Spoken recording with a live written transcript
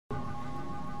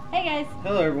Hey guys!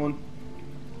 Hello everyone.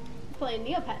 We're playing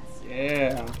Neopets.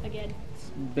 Yeah. Again. It's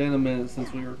been a minute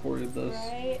since we recorded this.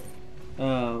 Right.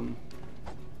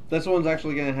 This one's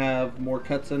actually going to have more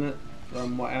cuts in it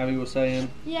from what Abbie was saying.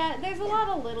 Yeah, there's a lot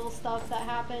of little stuff that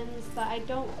happens that I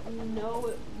don't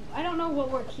know. I don't know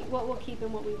what we'll keep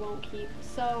and what we won't keep.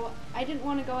 So I didn't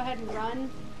want to go ahead and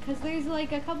run because there's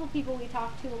like a couple people we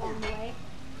talked to along the way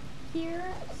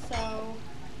here. So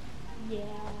yeah.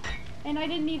 And I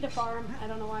didn't need to farm. I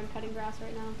don't know why I'm cutting grass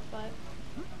right now, but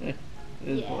It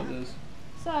is what it is.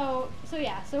 So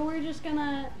we're just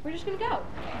gonna go and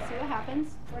see what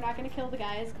happens. We're not gonna kill the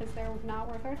guys because they're not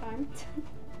worth our time.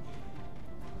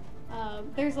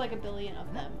 There's like a billion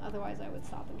of them. Otherwise, I would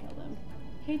stop and kill them.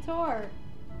 Hey Tor,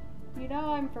 you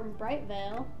know I'm from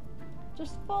Brightvale.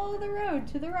 Just follow the road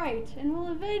to the right, and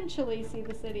we'll eventually see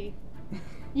the city.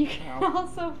 You can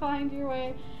also find your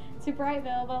way to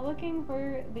Brightvale by looking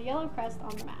for the yellow crest on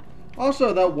the map.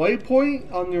 Also, that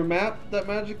waypoint on your map that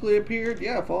magically appeared,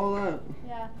 yeah, follow that.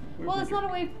 Yeah. Well, it's not a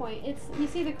waypoint. It's, you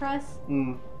see the crest?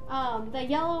 The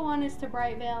yellow one is to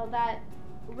Brightvale. That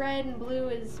red and blue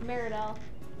is Meridell.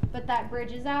 But that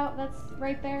bridge is out. That's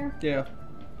right there. Yeah.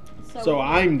 So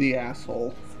I'm the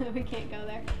asshole. So we can't go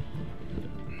there.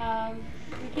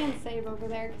 We can save over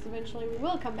there because eventually we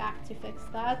will come back to fix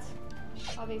that.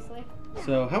 Obviously.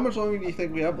 So how much longer do you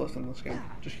think we have left in this game?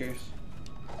 Just curious.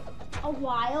 A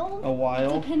while. A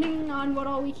while? Depending on what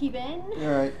all we keep in.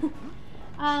 Alright.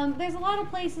 There's a lot of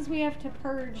places we have to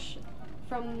purge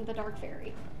from the Dark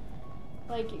Faerie.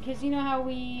 Like, because you know how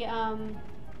we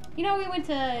went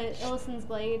to Illison's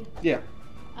Glade? Yeah.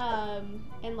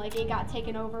 And like it got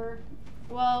taken over.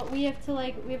 Well, we have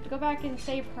to go back and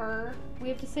save her. We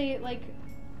have to save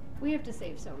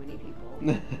so many people.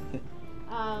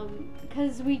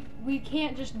 Because we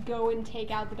can't just go and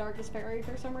take out the Darkest Faerie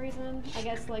for some reason. I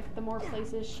guess like the more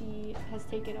places she has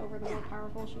taken over, the more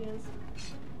powerful she is.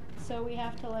 So we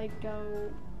have to like go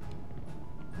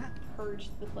purge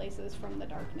the places from the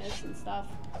darkness and stuff.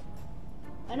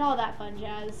 And all that fun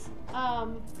jazz.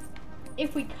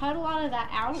 If we cut a lot of that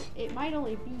out, it might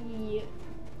only be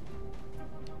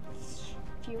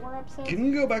fewer episodes. Can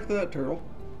you go back to that turtle?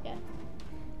 Yeah.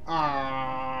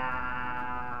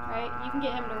 Right? You can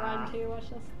get him to run too. Watch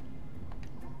this.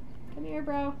 Come here,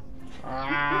 bro.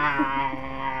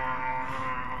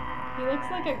 He looks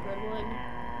like a gremlin.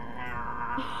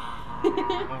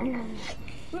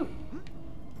 Woo.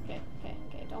 Okay.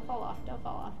 Don't fall off. Don't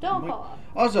fall off.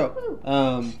 Also,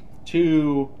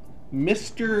 to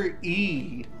Mr.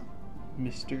 E,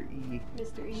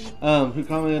 who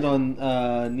commented on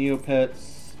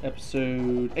Neopets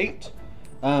episode 8.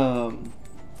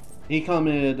 He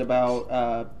commented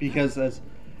about because as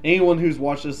anyone who's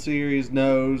watched this series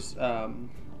knows,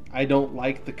 I don't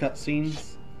like the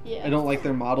cutscenes. Yeah. I don't like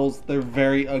their models. They're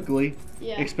very ugly,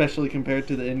 especially compared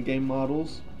to the in-game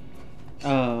models.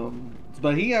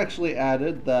 But he actually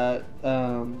added that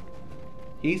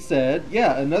he said,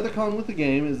 yeah, another con with the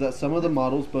game is that some of the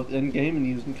models, both in-game and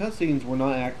used in cutscenes, were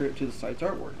not accurate to the site's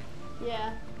artwork.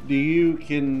 Yeah.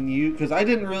 Because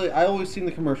I always seen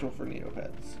the commercial for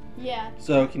Neopets. Yeah.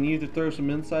 So can you throw some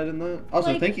insight in that?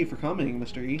 Also, thank you for commenting,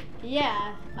 Mr. E.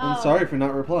 Yeah. I'm sorry for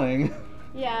not replying.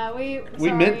 Yeah, we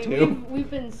meant to. We've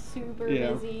been super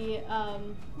busy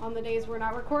on the days we're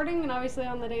not recording, and obviously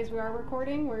on the days we are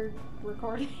recording, we're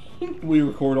recording. We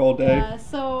record all day.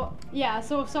 So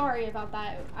sorry about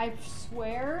that. I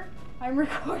swear I'm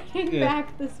recording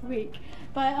back this week.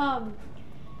 But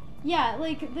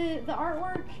like the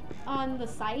artwork on the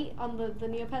site, on the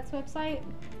Neopets website,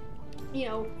 you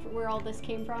know, where all this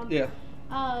came from. Yeah.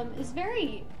 Is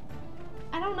very,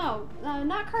 I don't know,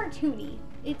 not cartoony.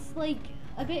 It's like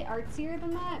a bit artsier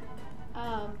than that.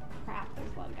 Crap,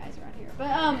 there's a lot of guys around here.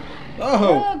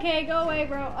 But okay, go away,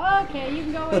 bro. Okay, you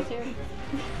can go away too.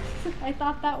 I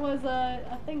thought that was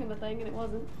a thing of a thing, and it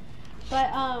wasn't.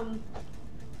 But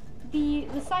the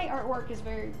site artwork is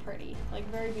very pretty, like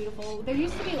very beautiful. There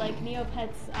used to be like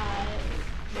Neopets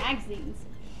magazines,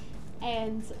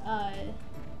 and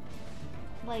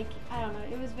like I don't know,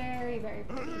 it was very, very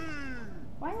pretty.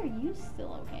 Why are you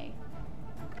still okay?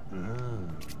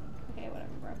 Okay, whatever,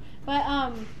 bro. But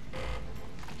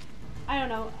I don't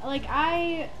know. Like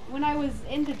when I was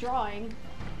into drawing,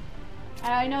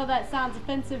 and I know that sounds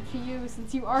offensive to you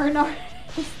since you are an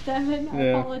artist, Devin. I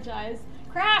apologize.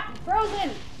 Crap,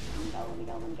 frozen. Let me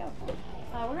go.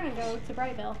 We're gonna go to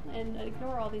Brightvale and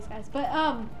ignore all these guys. But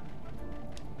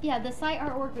yeah, the site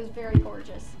artwork was very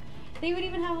gorgeous. They would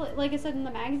even have, like I said, in the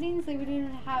magazines, they would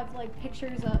even have like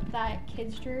pictures of that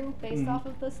kids drew based off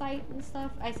of the site and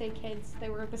stuff. I say kids, they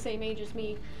were the same age as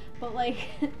me, but like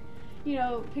you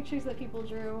know, pictures that people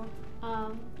drew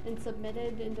and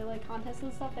submitted into like contests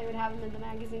and stuff. They would have them in the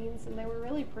magazines, and they were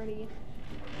really pretty.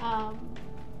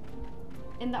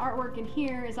 And the artwork in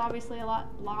here is obviously a lot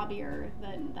lobbier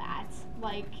than that.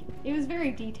 Like, it was very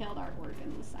detailed artwork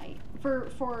in the site for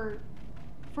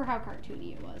how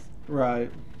cartoony it was.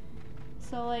 Right.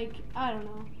 So, like, I don't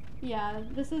know. Yeah,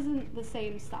 this isn't the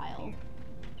same style.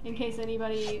 In case if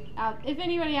anybody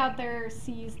out there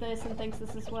sees this and thinks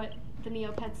this is what the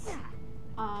Neopets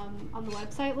on the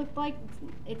website looked like,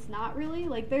 it's not really.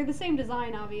 Like, they're the same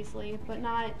design, obviously, but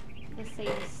not the same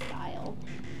style.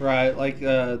 Right, like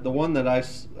the one that I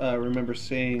remember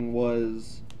seeing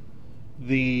was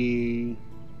the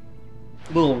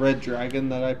little red dragon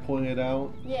that I pointed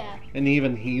out. Yeah. And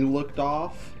even he looked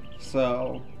off,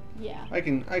 so yeah. I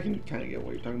can kind of get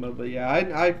what you're talking about, but yeah,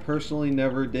 I personally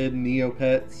never did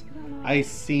Neopets. I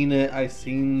seen it. I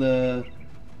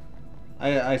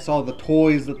saw the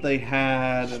toys that they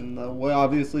had, and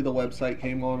obviously the website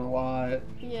came on a lot.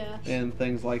 Yeah. And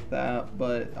things like that,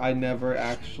 but I never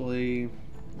actually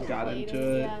got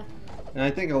into it. Yeah. And I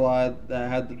think a lot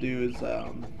that had to do is.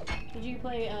 Did you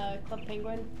play Club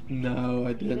Penguin? No,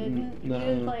 I didn't. No. You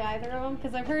didn't play either of them?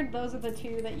 Because I've heard those are the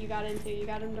two that you got into. You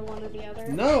got into one or the other?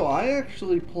 No, I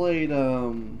actually played.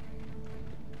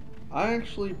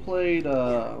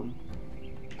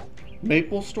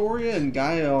 Maple Story and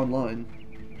Gaia Online.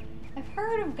 I've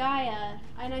heard of Gaia,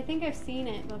 and I think I've seen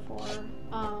it before,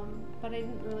 but I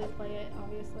didn't really play it,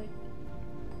 obviously.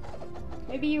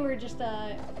 Maybe you were just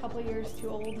a couple years too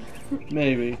old.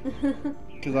 Maybe.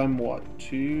 Because I'm, what,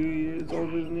 2 years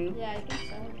older than you? Yeah, I think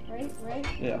so. Right?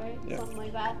 Yeah, right? yeah. Something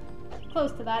like that.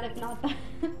 Close to that, if not that.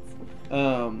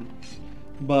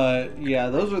 But, yeah,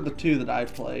 those are the two that I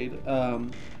played.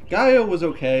 Gaia was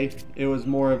okay. It was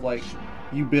more of, like,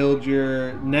 you build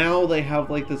your... Now they have,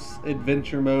 like, this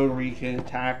adventure mode where you can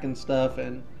attack and stuff,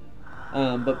 and...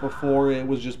 but before, it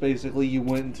was just basically you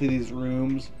went into these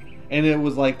rooms, and it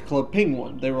was like Club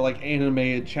Penguin. They were like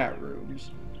animated chat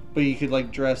rooms, but you could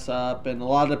like dress up, and a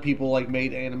lot of people like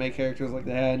made anime characters. Like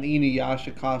they had an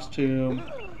Inuyasha costume,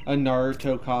 a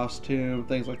Naruto costume,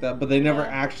 things like that. But they never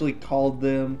actually called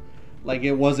them, like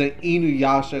it wasn't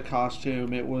Inuyasha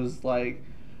costume. It was like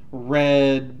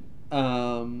Red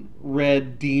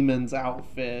Demon's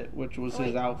outfit, which was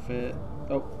his outfit.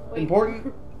 Oh, Wait.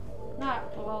 Important?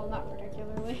 Not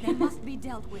particularly. They must be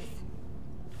dealt with.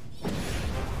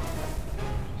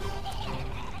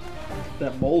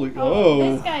 That molly.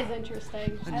 Oh, this guy's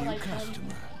interesting. I like him.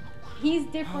 He's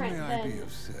different than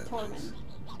Tormund.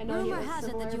 I know he Rumor was has it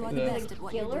similar, that you are but the he's best like at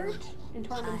what you Gillard, do. and I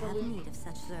Tormund's have a need of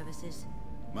such services.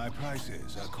 My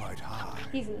prices are quite high.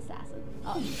 He's an assassin.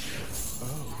 Oh, yes.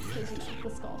 the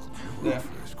skull. Your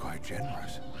offer is quite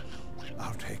generous.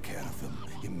 I'll take care of them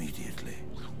immediately.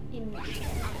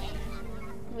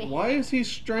 Why is he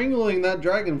strangling that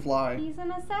dragonfly? He's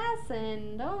an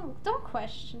assassin. Don't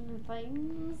question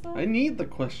things. I need to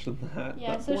question that.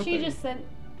 Yeah, that so she thing. just sent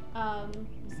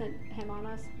him on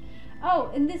us. Oh,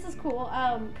 and this is cool,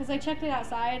 because I checked it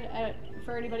outside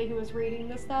for anybody who was reading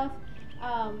this stuff.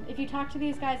 If you talk to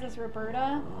these guys as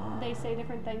Roberta, they say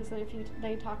different things than if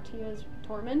they talk to you as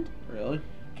Tormund. Really?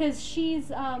 Because she's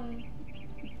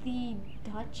the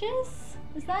Duchess?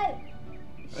 Is that?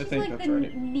 She's think like that's the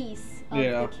right. niece of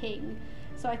the king.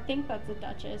 So I think that's a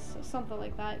Duchess, or something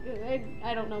like that.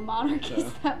 I don't know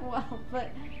monarchies that well,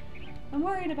 but I'm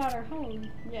worried about her home.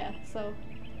 Yeah, so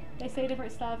they say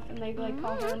different stuff, and they like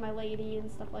call her my lady and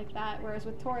stuff like that. Whereas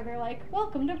with Tor, they're like,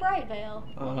 "Welcome to Brightvale.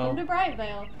 Welcome to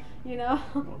Brightvale." You know.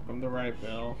 Welcome to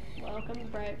Brightvale. Welcome to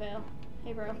Brightvale.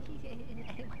 Hey, bro.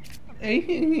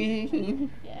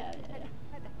 Yeah.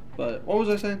 But what was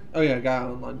I saying? Oh yeah,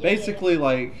 Gaia Online. Basically,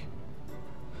 like,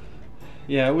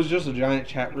 yeah, it was just a giant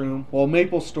chat room. Well,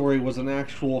 Maple Story was an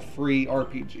actual free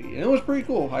RPG, and it was pretty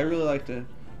cool. I really liked it.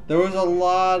 There was a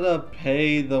lot of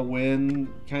pay the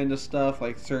win kind of stuff,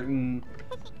 like certain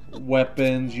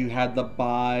weapons you had to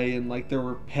buy, and like there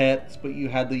were pets, but you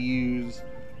had to use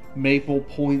Maple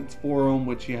points for them,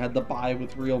 which you had to buy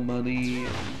with real money.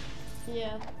 And,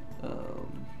 yeah.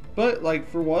 But like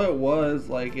for what it was,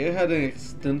 like it had an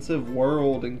extensive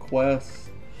world and quests.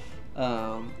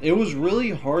 It was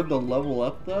really hard to level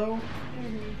up though.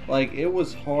 Like it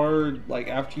was hard. Like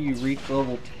after you reach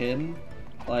level 10,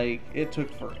 like it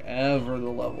took forever to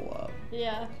level up.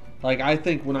 Yeah. Like I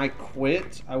think when I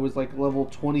quit, I was like level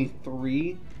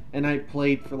 23, and I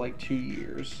played for like 2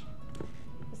 years.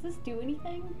 Does this do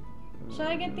anything? Should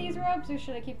I get these robes or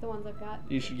should I keep the ones I've got?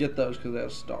 You should get those because they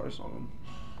have stars on them.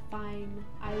 Fine.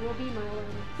 I will be Merlin.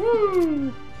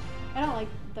 Woo! I don't like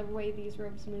the way these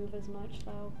robes move as much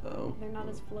though. Oh. They're not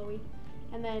as flowy.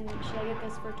 And then, should I get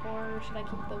this for Tor, or should I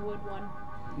keep the wood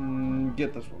one?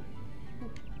 Get this one.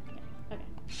 Okay.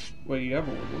 Wait, you have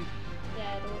a wood one?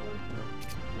 Yeah, the wood one.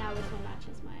 Now this one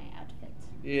matches my outfit.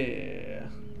 Yeah.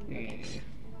 Okay.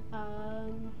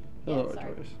 Hello, Yeah,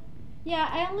 sorry. Toys. Yeah,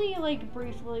 I only like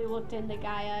briefly looked into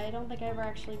Gaia. I don't think I ever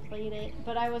actually played it,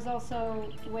 but I was also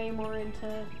way more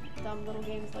into dumb little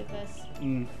games like this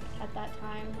at that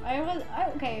time.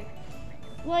 Okay.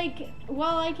 Like,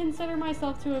 while I consider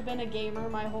myself to have been a gamer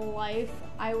my whole life,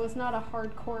 I was not a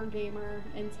hardcore gamer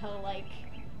until like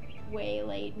way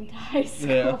late into high school.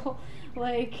 Yeah.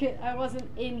 Like, I wasn't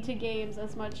into games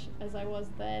as much as I was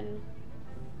then.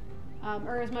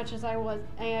 Or as much as I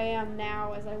am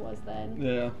now as I was then.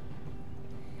 Yeah.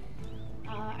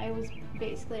 I was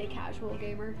basically a casual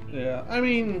gamer. Yeah, I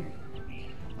mean,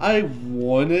 I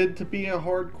wanted to be a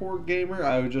hardcore gamer.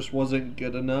 I just wasn't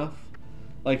good enough.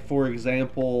 Like, for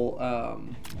example,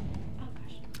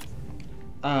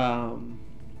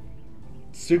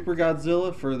 Super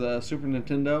Godzilla for the Super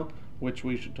Nintendo, which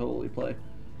we should totally play.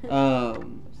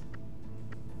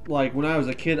 Like, when I was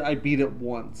a kid, I beat it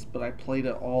once, but I played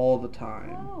it all the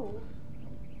time. Oh.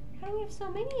 How do we have so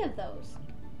many of those?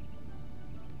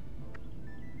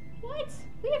 What?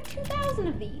 We have 2,000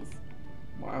 of these.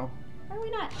 Wow. Why are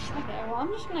we not? Okay, well,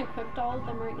 I'm just going to equip all of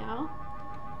them right now.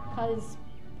 Because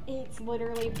it's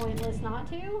literally pointless not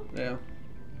to. Yeah.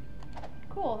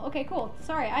 Cool. Okay, cool.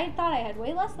 Sorry, I thought I had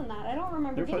way less than that. I don't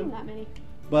remember getting that many.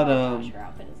 But, gosh, her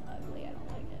outfit is ugly. I don't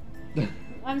like it.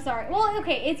 I'm sorry. Well,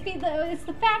 okay, it's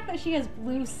the fact that she has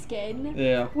blue skin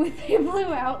with a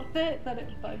blue outfit that it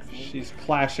bugs me. She's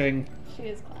clashing. She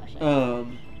is clashing.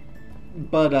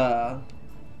 But,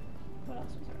 what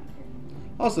else was around here?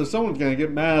 Also, someone's gonna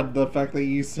get mad the fact that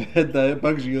you said that it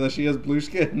bugs you that she has blue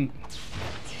skin.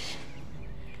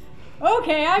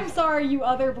 Okay, I'm sorry, you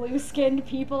other blue-skinned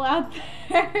people out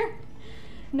there.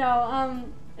 No,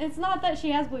 it's not that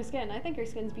she has blue skin. I think her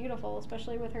skin's beautiful,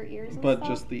 especially with her ears and but stuff.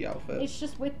 Just the outfit. It's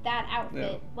just with that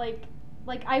outfit. Yeah.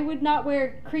 Like I would not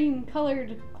wear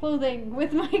cream-colored clothing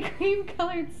with my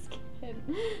cream-colored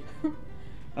skin.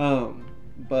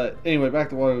 But anyway, back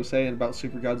to what I was saying about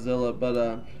Super Godzilla. But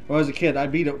when I was a kid, I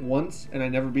beat it once, and I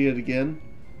never beat it again,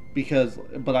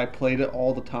 but I played it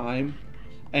all the time.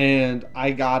 And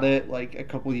I got it like a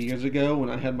couple of years ago when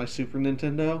I had my Super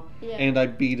Nintendo, and I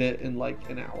beat it in like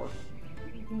an hour.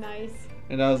 Nice.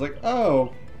 And I was like,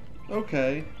 oh,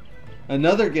 okay.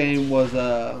 Another game was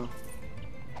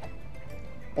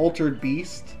Altered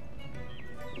Beast.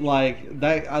 Like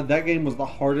that game was the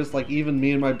hardest. Like even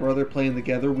me and my brother playing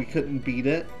together, we couldn't beat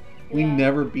it. We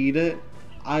never beat it.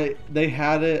 They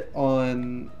had it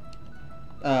on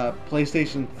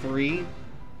PlayStation 3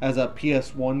 as a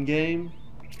PS1 game.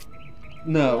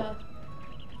 No.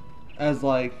 As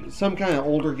like some kind of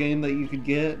older game that you could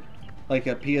get, like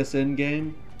a PSN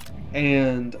game,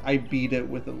 and I beat it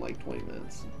within like 20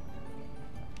 minutes.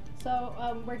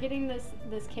 So we're getting this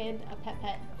kid a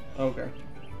Petpet. Okay.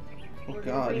 Oh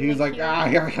god, he's like, here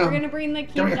I come. We're gonna bring the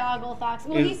cute doggle fox.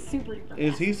 Well, he's super duper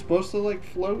Is he supposed to like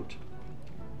float?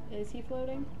 Is he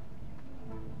floating?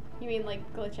 You mean like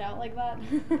glitch out like that?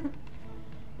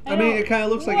 I mean, it kind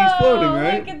of looks like he's floating,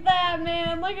 right? Look at that,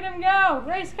 man! Look at him go!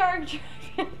 Race car.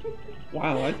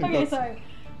 Wow, I think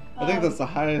I think that's the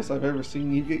highest I've ever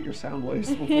seen you get your sound waves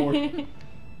before,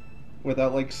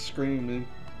 without like screaming.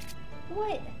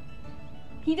 What?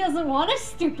 He doesn't want a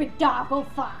stupid doggle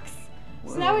fox.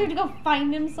 So now we have to go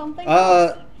find him something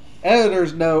else.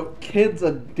 Editor's note: kid's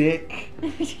a dick.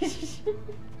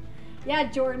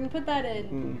 Yeah, Jordan, put that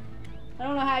in. I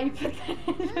don't know how you put that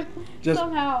in. Just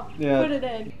somehow put it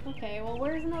in. Okay, well,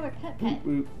 where's another Petpet?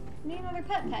 Need Need another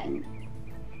Petpet.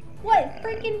 What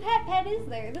freaking Petpet is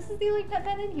there? This is the only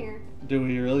Petpet in here. Do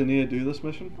we really need to do this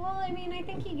mission? Well, I mean, I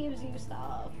think he gives you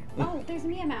stuff. Oh, there's a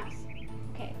Mia Mouse.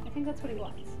 Okay, I think that's what he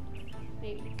wants.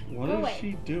 Maybe. What is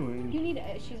she doing? You need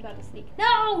to. She's about to sneak.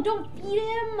 No, don't feed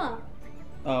him.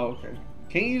 Oh, okay.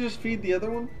 Can't you just feed the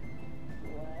other one?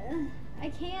 I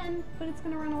can, but it's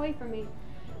gonna run away from me.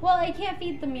 Well, I can't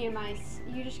feed the Mia Mice.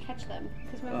 You just catch them.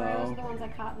 Because remember, those are the ones I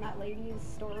caught in that lady's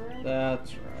storeroom.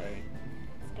 That's right.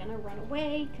 It's gonna run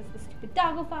away because the stupid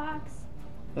doggle fox.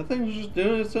 That thing was just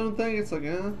doing its own thing. It's like,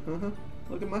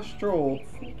 look at my stroll.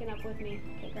 It's sneaking up with me.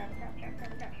 Okay, grab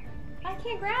it. I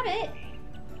can't grab it.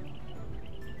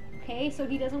 Okay, so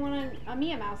he doesn't want a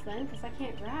Mia Mouse then, because I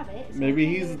can't grab it. So maybe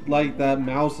he's like, that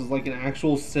mouse is like an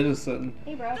actual citizen.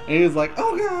 Hey, bro. And he's like,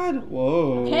 oh god,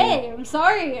 whoa. Okay, I'm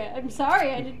sorry. I'm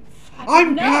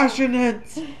I'm passionate.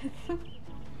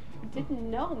 Didn't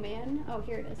know, man. Oh,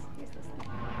 here it is. Here's this thing.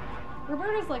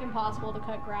 Roberta's like impossible to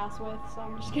cut grass with, so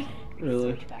I'm just gonna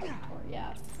really switch back and forth.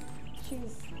 Yeah,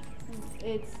 she's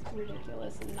It's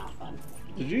ridiculous and not fun.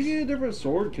 Did you get a different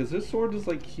sword? Because this sword is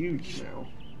like huge now.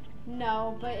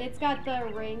 No, but it's got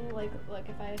the ring. Like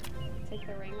if I take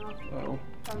the ring off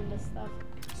from this stuff.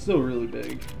 Still really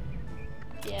big.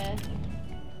 Yeah.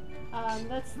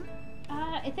 That's.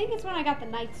 I think it's when I got the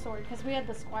knight's sword because we had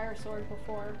the squire sword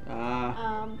before.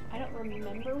 I don't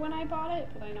remember when I bought it,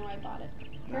 but I know I bought it.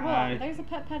 Here, hold on. There's a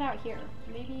pet out here.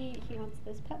 Maybe he wants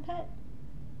this pet.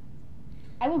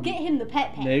 I will get him the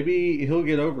pet. Maybe he'll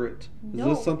get over it.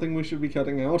 No. Is this something we should be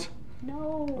cutting out?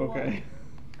 No. Okay.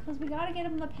 Because we gotta get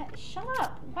him the pet. Shut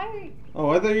up. Why are you... Oh,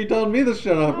 I thought you told me to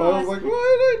shut up. No, I was like,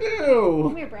 what did I do?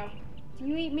 Come here, bro. Do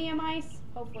you eat me mice?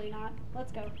 Hopefully not.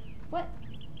 Let's go. What?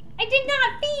 I did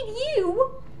not feed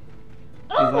you!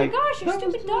 Oh my gosh, you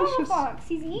stupid doggle fox.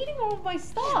 He's eating all of my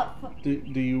stuff. Do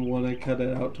you want to cut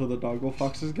it out till the doggle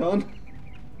fox is gone?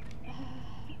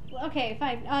 Okay,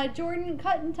 fine. Jordan,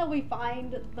 cut until we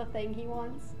find the thing he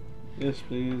wants. Yes,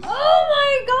 please. Oh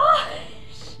my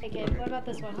gosh! Okay, what about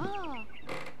this one?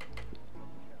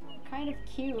 Kind of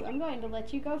cute. I'm going to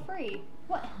let you go free.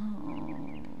 What?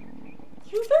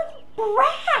 You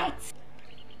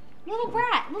little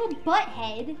brat! Little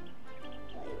butthead.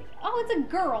 Oh, it's a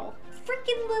girl.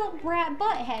 Freaking little brat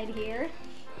butthead here.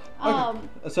 Okay.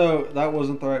 So that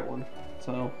wasn't the right one.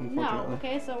 So no.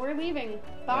 Okay, so we're leaving.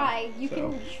 Bye. Yeah, you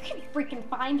can freaking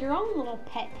find your own little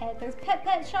pet. There's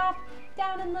Petpet shop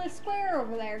down in the square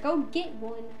over there. Go get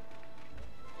one.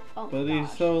 Oh but my he's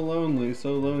gosh. so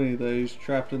lonely that he's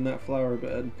trapped in that flower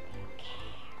bed.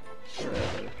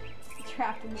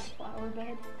 Trapped in the flower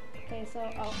bed. Okay, so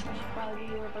I should probably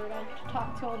be Roberta to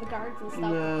talk to all the guards and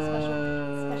stuff.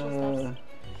 Special stuff.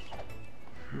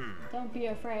 Don't be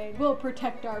afraid. We'll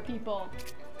protect our people.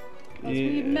 Because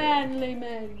we manly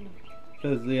men.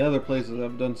 Because the other places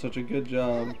have done such a good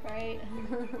job. Right.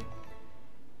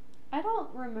 I don't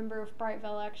remember if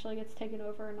Brightville actually gets taken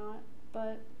over or not,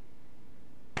 but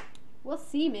we'll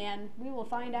see, man. We will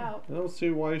find out. I don't see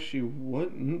why she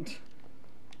wouldn't.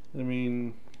 I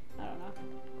mean... I don't know.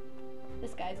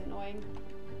 This guy's annoying.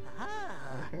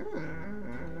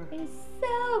 It's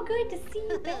so good to see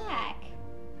you back.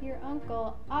 Your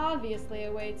uncle, obviously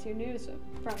away to news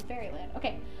from Fairyland.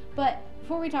 Okay, but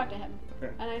before we talk to him,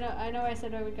 and I know I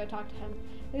said I would go talk to him.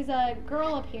 There's a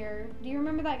girl up here. Do you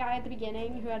remember that guy at the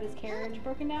beginning who had his carriage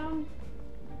broken down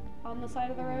on the side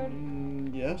of the road?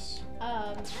 Yes.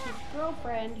 His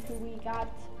girlfriend, who we got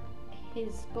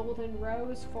his golden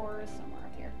rose for, is somewhere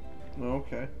up here.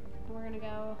 Okay. And we're gonna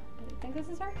go. Do you think this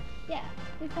is her? Yeah.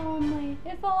 If only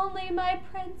my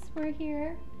prince were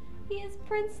here. He is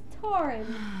Prince Torin.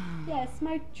 Yes,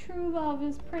 my true love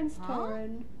is Prince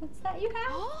Torin. What's that you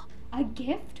have? A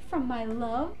gift from my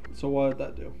love? So what did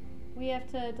that do? We have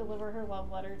to deliver her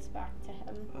love letters back to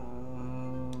him.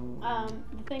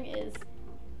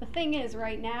 The thing is,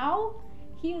 right now,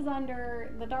 he is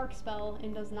under the dark spell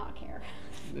and does not care.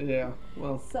 Yeah,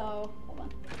 well. So, hold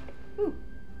on. Ooh.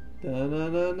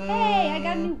 Da-na-na-na. Hey, I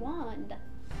got a new wand.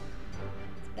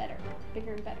 It's better.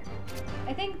 Bigger and better.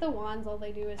 I think the wands, all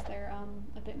they do is they're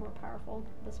a bit more powerful.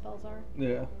 The spells are.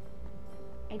 Yeah.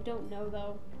 I don't know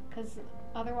though, because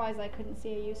otherwise I couldn't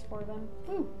see a use for them.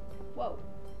 Ooh. Whoa.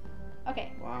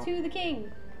 Okay. Wow. To the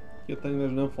king. Good thing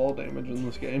there's no fall damage in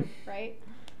this game. Right?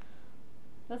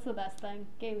 That's the best thing.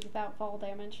 Games without fall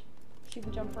damage. She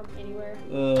can jump from anywhere.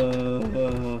 That's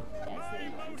the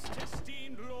Most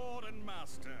esteemed lord and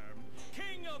master,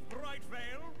 King of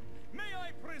Brightvale, may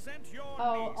I present your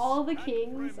niece all the and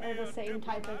kings are premier the same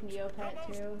type of diplomat, Neopet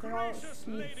the too. most They're all gracious skeets,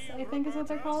 lady I think is what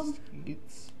they're called.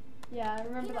 It's... Yeah, I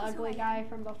remember the ugly guy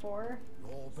from before.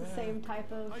 It's the same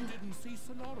type of I didn't see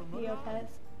Sonorum Neopet.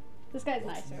 This guy's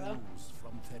nicer though. News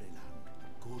from Fairyland.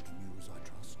 Good news, I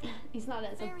trust. He's not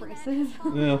as Fairyland abrasive. has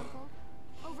fallen, Yeah. Uncle,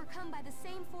 overcome by the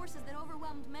same forces that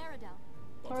overwhelmed Meridel.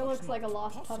 Tor looks like a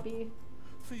lost puppy.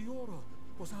 Fiora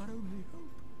was our only hope.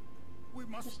 We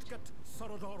must get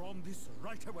Saradar on this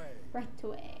right away. Right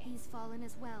away. He's fallen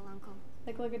as well, Uncle.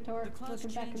 Like, look at Tor The clouds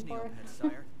looking back and change forth. Neopets,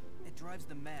 sire. It drives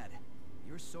them mad.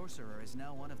 Your sorcerer is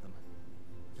now one of them.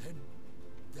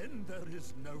 Then there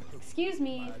is no hope. Excuse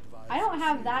me, advise I don't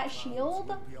have that clouds shield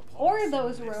will be upon or us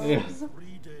those in less robes. than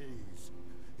 3 days.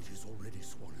 It is already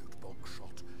swallowed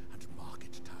Bogshot and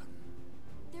Market Town.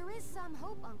 There is some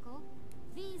hope, Uncle.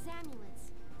 These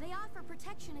amulets, they offer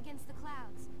protection against the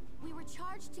clouds. We were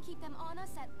charged to keep them on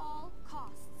us at all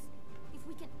costs. If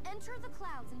we can enter the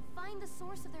clouds and find the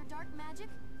source of their dark magic,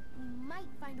 we might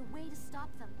find a way to stop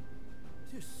them.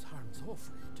 This sounds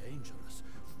awfully dangerous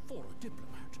for a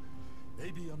diplomat.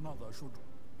 Maybe another should...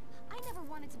 I never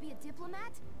wanted to be a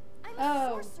diplomat. I'm a Oh,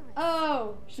 sorceress.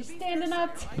 oh, she's To be standing fair,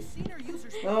 up sire, I've seen her use her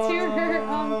to her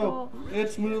uncle.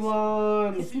 It's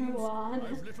Mulan. It's Mulan.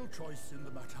 I've little choice in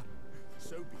the matter.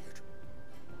 So be it.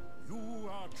 You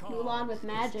are charged Mulan with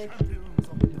magic. as champions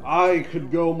of the I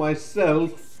could go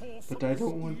myself, sorcerer's but I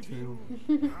don't want to.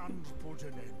 and put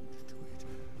an end to it.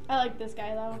 I like this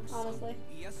guy though, honestly.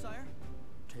 Yes, sire?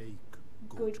 Take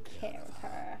Good care of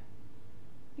her.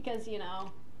 Because, you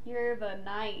know, you're the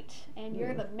knight and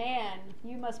you're the man.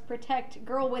 You must protect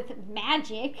girl with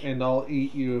magic. And I'll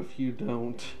eat you if you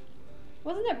don't.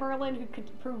 Wasn't it Merlin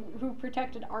who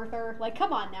protected Arthur? Like,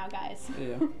 come on now, guys.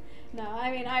 Yeah. No,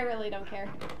 I mean, I really don't care.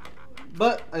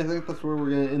 But I think that's where we're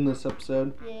gonna end this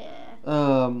episode. Yeah.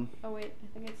 Oh wait, I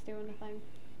think it's doing the thing.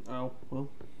 well.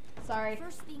 Sorry.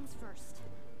 First things first.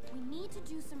 We need to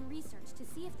do some research to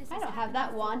see if this I has don't have happened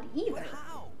that before. wand either. But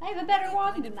how? I have a better Where do you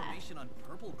wand find than that. information on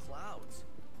purple clouds.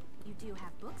 You do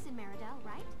have books in Meridel,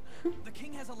 right? The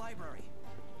king has a library,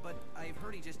 but I've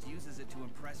heard he just uses it to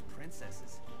impress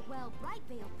princesses. Well,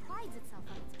 Brightvale prides itself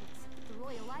on its books. The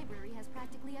Royal Library has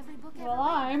practically every book ever Well,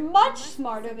 written. I'm much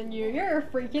smarter than you. You're a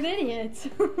freaking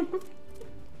idiot.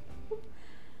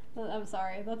 I'm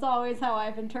sorry. That's always how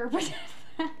I've interpreted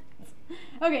that.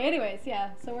 Okay, anyways,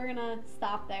 yeah. So we're gonna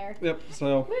stop there. Yep.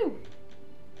 So, Woo!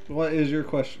 what is your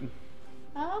question?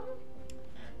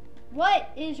 What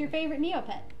is your favorite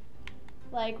Neopet?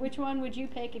 Like, which one would you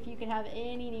pick if you could have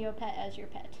any Neopet as your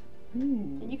pet?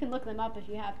 And you can look them up if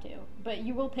you have to, but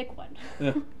you will pick one.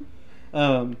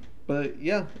 Yeah. But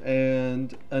yeah,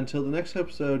 and until the next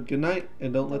episode, good night,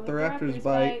 and don't let the Raptors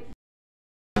bite.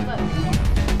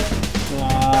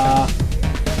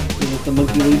 Is it the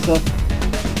Monkey Lisa?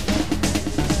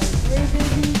 Where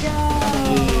did he go?